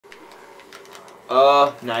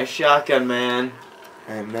Nice shotgun, man.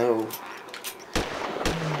 I know.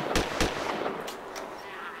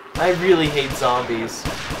 I really hate zombies.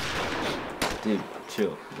 Dude,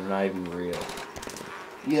 chill. They're not even real.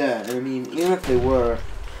 Yeah, I mean, even if they were,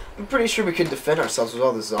 I'm pretty sure we could defend ourselves with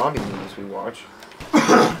all the zombie movies we watch.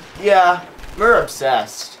 Yeah, we're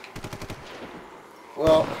obsessed.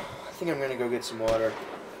 Well, I think I'm gonna go get some water.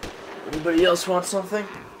 Anybody else want something?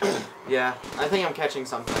 Yeah, I think I'm catching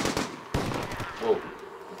something. Whoa,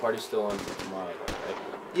 the party's still on for tomorrow, though, right?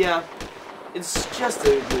 Yeah, it's just a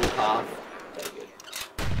little cough. Okay, good.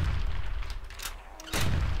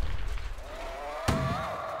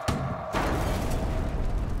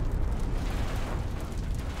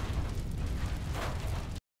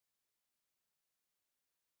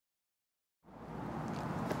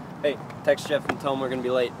 Hey, text Jeff and tell him we're gonna be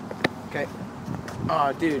late. Okay.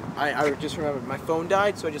 Dude, I just remembered my phone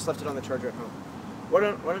died, so I just left it on the charger at home. Why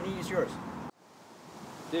don't you use yours?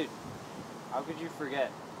 Dude, how could you forget?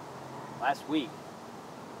 Last week.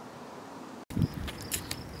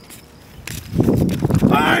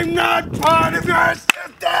 I'm not part of your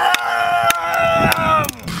system!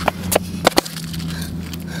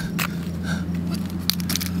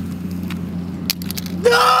 No!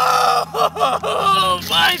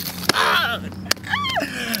 My phone!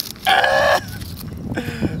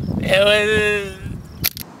 It was...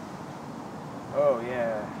 Oh,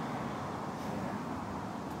 yeah.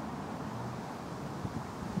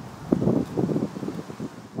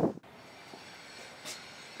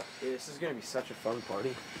 Dude, this is gonna be such a fun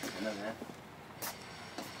party. I know, man.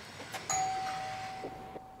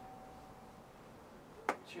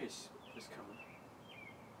 Jeez, who's coming?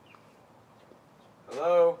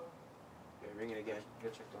 Hello? Okay, ring it again. Go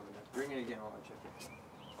check on it. Ring it again while I check it.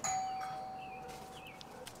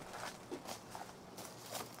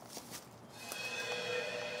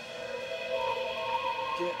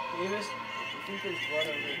 Davis, I think there's blood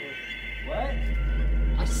over here. What?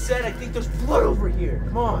 I said I think there's blood over here.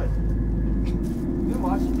 Come on. You been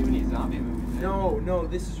watching too many zombie movies, man. No,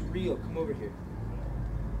 this is real. Come over here.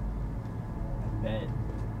 Bed.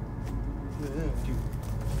 Dude,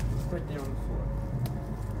 right there on the floor.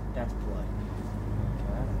 That's blood.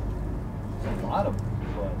 There's a lot of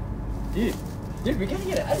blood. Dude, we gotta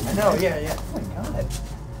get out of here. I know, yeah. Oh my god.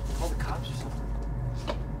 Call the cops or something.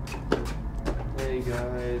 Hey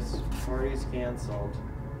guys, party's canceled.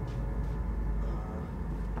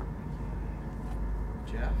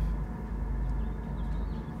 Jeff?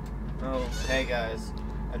 Oh, hey guys.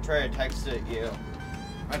 I tried to text it you.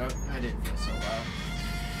 I didn't feel so well.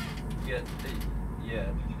 Yeah.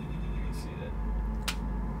 See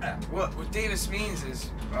that. What Davis means is,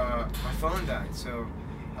 my phone died, so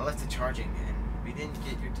I left it charging, and we didn't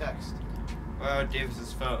get your text. Oh,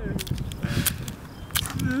 Davis's phone.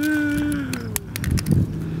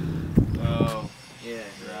 Oh, Yeah.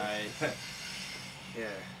 right. Yeah.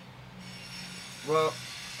 Well,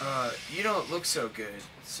 you don't look so good,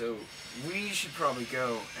 so we should probably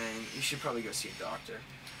go, and you should probably go see a doctor.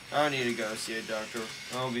 I don't need to go see a doctor.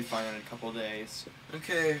 I'll be fine in a couple days.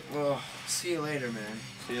 Okay, well, see you later, man.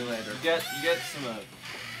 See you later. You get some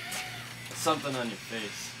something on your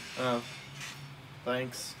face. Oh,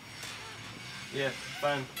 thanks. Yeah,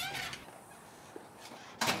 fine.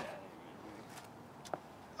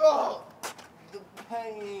 Oh, the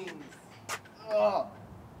pains. Oh,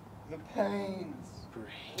 the pains.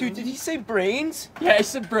 Dude, did he say brains? Yeah, I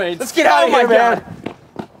said brains. Let's get out of here, man.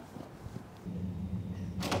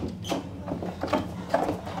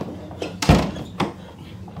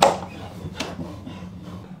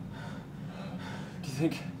 Do you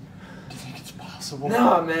think it's possible?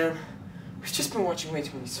 Nah, man. We've just been watching way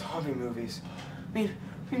too many zombie movies. I mean,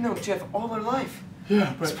 we've known Jeff all our life.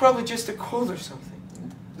 Yeah, It's probably just a cold or something.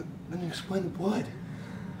 Then you explain the blood.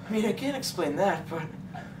 I mean, I can't explain that, but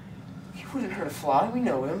he wouldn't hurt a fly. We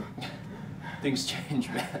know him. Things change,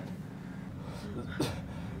 man.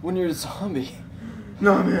 When you're a zombie.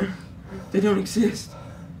 No, man. They don't exist.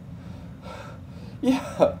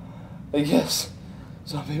 Yeah, I guess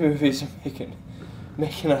zombie movies are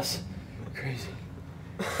making us crazy.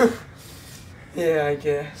 Yeah, I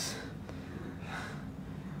guess.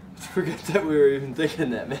 Forget that we were even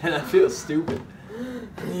thinking that, man. I feel stupid.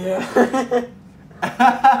 Yeah.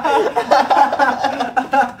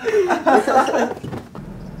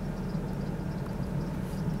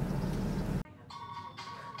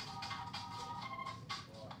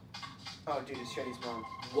 Oh, dude, it's Jenny's mom.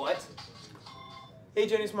 What? Hey,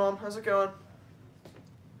 Jenny's mom. How's it going?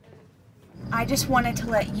 I just wanted to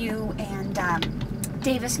let you and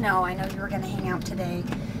Davis know, I know you were going to hang out today,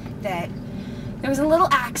 that there was a little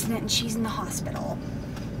accident and she's in the hospital.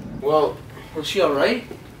 Well, Was she alright?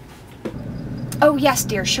 Oh, yes,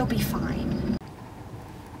 dear, she'll be fine.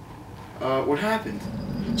 What happened?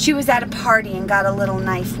 She was at a party and got a little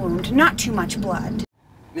knife wound. Not too much blood.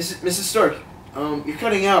 Mrs. Stark, you're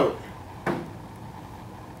cutting out. Dude,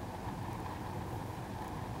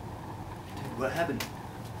 what happened?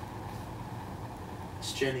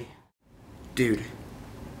 It's Jenny. Dude,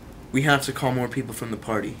 we have to call more people from the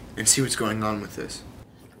party and see what's going on with this.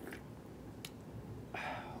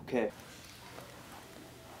 Okay.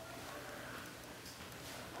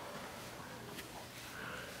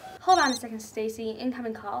 Hold on a second, Stacy.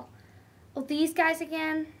 Incoming call. Oh, these guys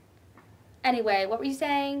again? Anyway, what were you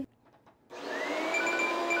saying?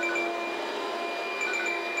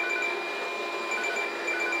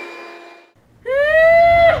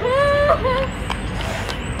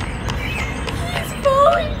 He's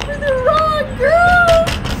falling for the wrong girl!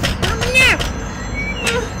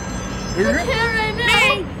 I can't right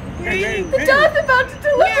now. The dog's about to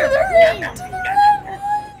deliver the ring to the wrong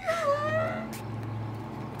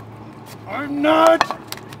one. I'm not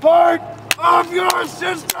part of your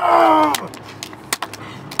system!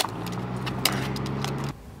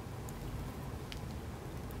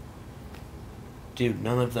 Dude,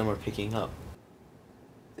 none of them are picking up.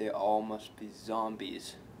 They all must be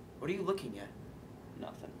zombies. What are you looking at?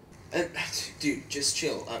 Nothing. Dude, just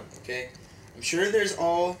chill out, okay? I'm sure there's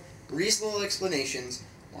all reasonable explanations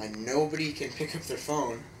why nobody can pick up their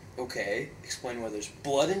phone. Okay, explain why there's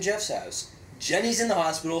blood in Jeff's house, Jenny's in the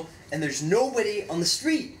hospital, and there's nobody on the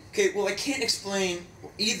street. Okay, well, I can't explain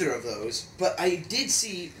either of those, but I did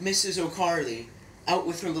see Mrs. O'Carley out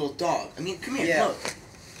with her little dog. I mean, come here, Yeah. look.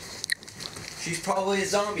 She's probably a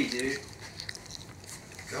zombie, dude.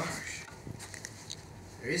 Gosh.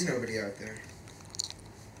 There is nobody out there.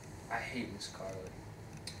 I hate Miss Carly.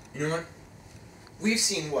 You know what? We've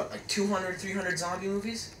seen, what, like 200, 300 zombie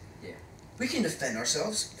movies? Yeah. We can defend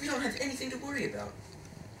ourselves. We don't have anything to worry about.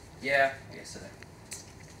 Yeah, I guess so.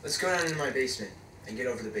 Let's go down into my basement and get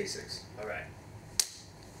over the basics. Alright.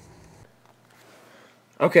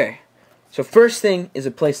 Okay, so first thing is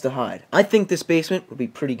a place to hide. I think this basement would be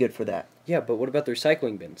pretty good for that. Yeah, but what about the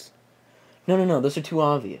recycling bins? No, those are too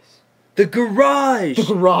obvious. The garage!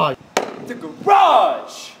 The garage! The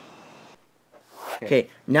garage! Okay,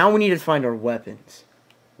 now we need to find our weapons.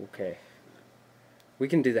 Okay. We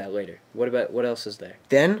can do that later. What else is there?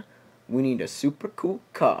 Then, we need a super cool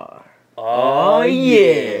car. Oh,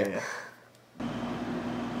 yeah!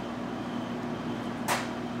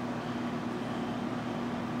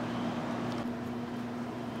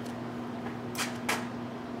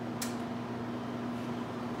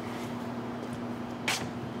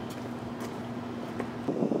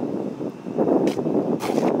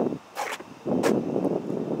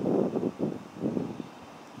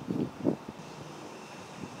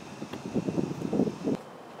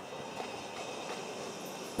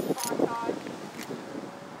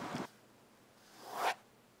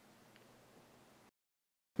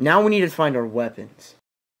 Now we need to find our weapons.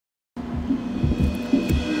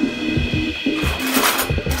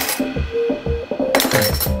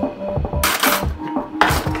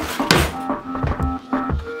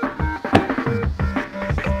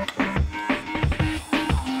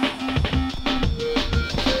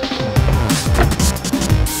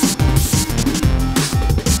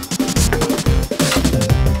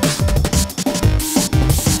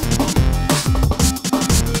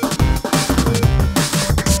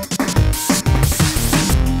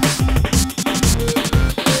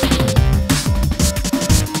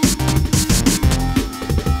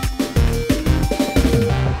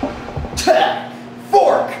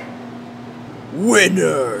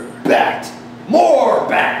 Winner! Bat! More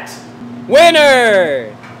bat!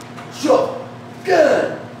 Winner! Sure!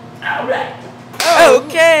 Good! Alright!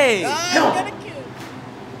 Okay!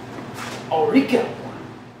 Already got one.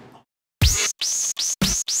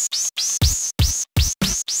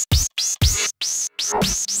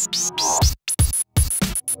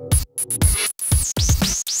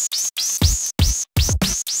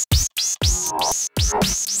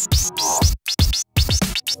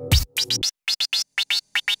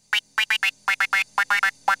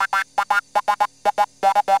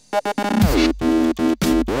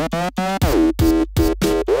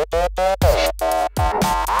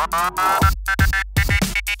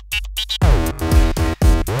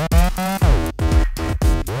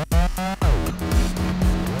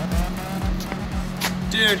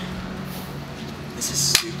 Dude, this is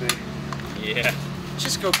stupid. Yeah.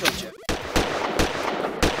 Just go kill Jeff.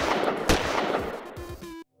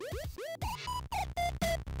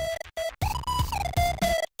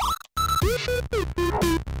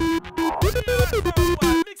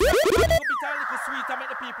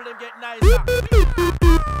 people them get nicer.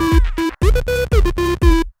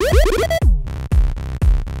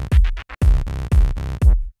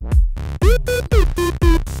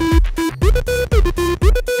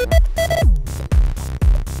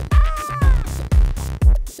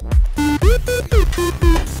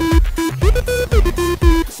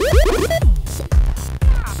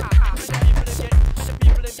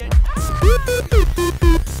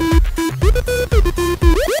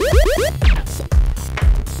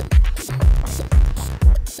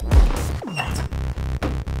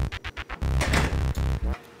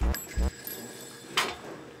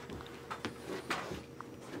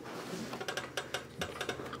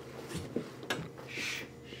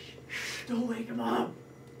 Don't wake him up.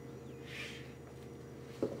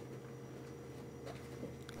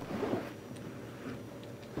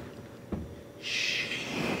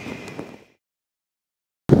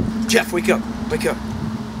 Jeff, wake up. Wake up.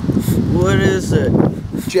 What is it?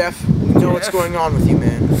 Jeff, we know what's going on with you,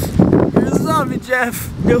 man. You're a zombie, Jeff.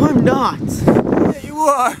 No, I'm not. Yeah, you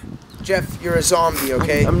are. Jeff, you're a zombie,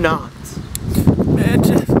 okay? I'm not. Man,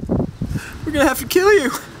 Jeff, we're gonna have to kill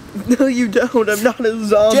you. No, you don't. I'm not a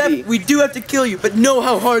zombie. Jeff, we do have to kill you, but know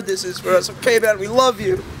how hard this is for us, okay, man? We love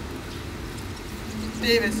you.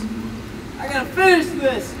 Davis, I gotta finish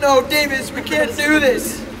this. No, Davis, we can't do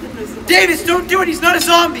this. Davis, don't do it. He's not a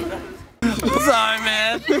zombie. Sorry,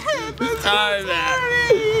 man. Sorry, man.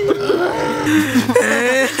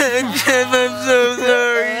 Jeff, I'm so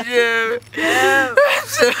sorry, Jeff. I'm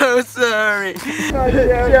so sorry.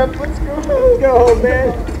 Jeff, let's go. Let's go,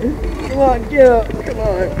 man. Come on, get up. Come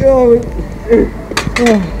on, go.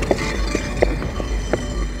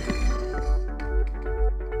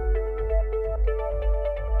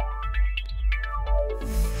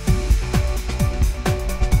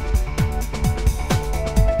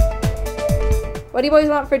 What do you boys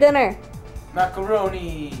want for dinner?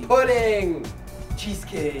 Macaroni. Pudding.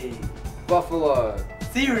 Cheesecake. Buffalo.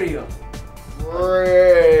 Cereal.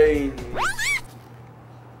 Rain.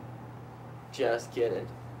 Just kidding.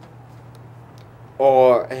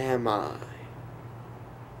 Or am I?